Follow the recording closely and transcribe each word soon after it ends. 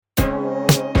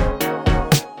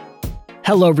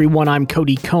Hello everyone, I'm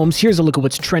Cody Combs. Here's a look at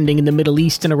what's trending in the Middle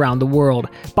East and around the world.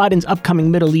 Biden's upcoming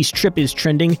Middle East trip is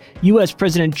trending. U.S.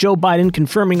 President Joe Biden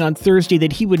confirming on Thursday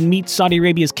that he would meet Saudi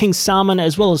Arabia's King Salman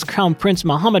as well as Crown Prince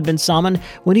Mohammed bin Salman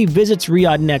when he visits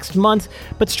Riyadh next month,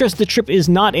 but stressed the trip is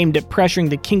not aimed at pressuring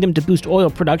the kingdom to boost oil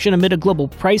production amid a global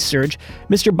price surge.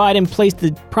 Mr. Biden placed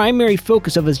the primary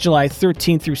focus of his July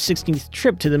 13th through 16th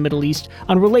trip to the Middle East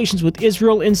on relations with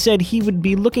Israel and said he would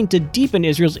be looking to deepen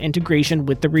Israel's integration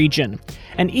with the region.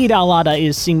 And Eid al-Adha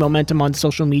is seeing momentum on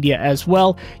social media as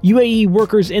well. UAE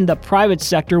workers in the private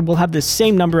sector will have the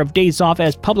same number of days off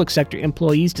as public sector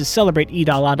employees to celebrate Eid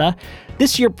al-Adha.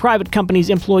 This year, private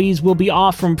companies' employees will be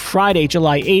off from Friday,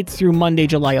 July 8th through Monday,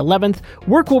 July 11th.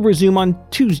 Work will resume on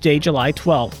Tuesday, July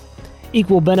 12th.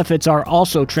 Equal benefits are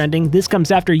also trending. This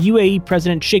comes after UAE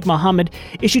President Sheikh Mohammed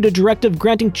issued a directive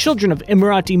granting children of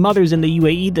Emirati mothers in the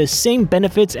UAE the same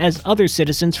benefits as other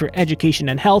citizens for education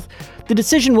and health. The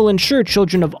decision will ensure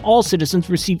children of all citizens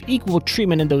receive equal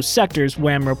treatment in those sectors,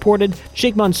 WAM reported.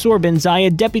 Sheikh Mansour bin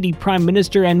Zayed, Deputy Prime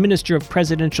Minister and Minister of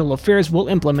Presidential Affairs, will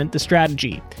implement the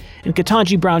strategy. And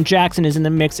Ketanji Brown Jackson is in the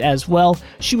mix as well.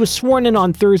 She was sworn in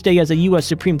on Thursday as a U.S.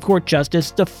 Supreme Court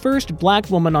Justice, the first black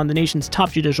woman on the nation's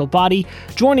top judicial body,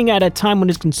 joining at a time when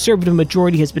his conservative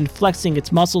majority has been flexing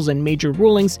its muscles in major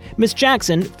rulings. Ms.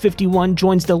 Jackson, 51,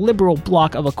 joins the liberal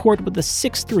bloc of a court with a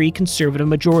 6-3 conservative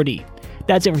majority.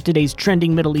 That's it for today's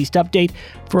Trending Middle East update.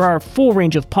 For our full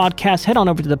range of podcasts, head on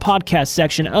over to the podcast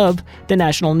section of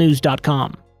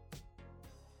thenationalnews.com.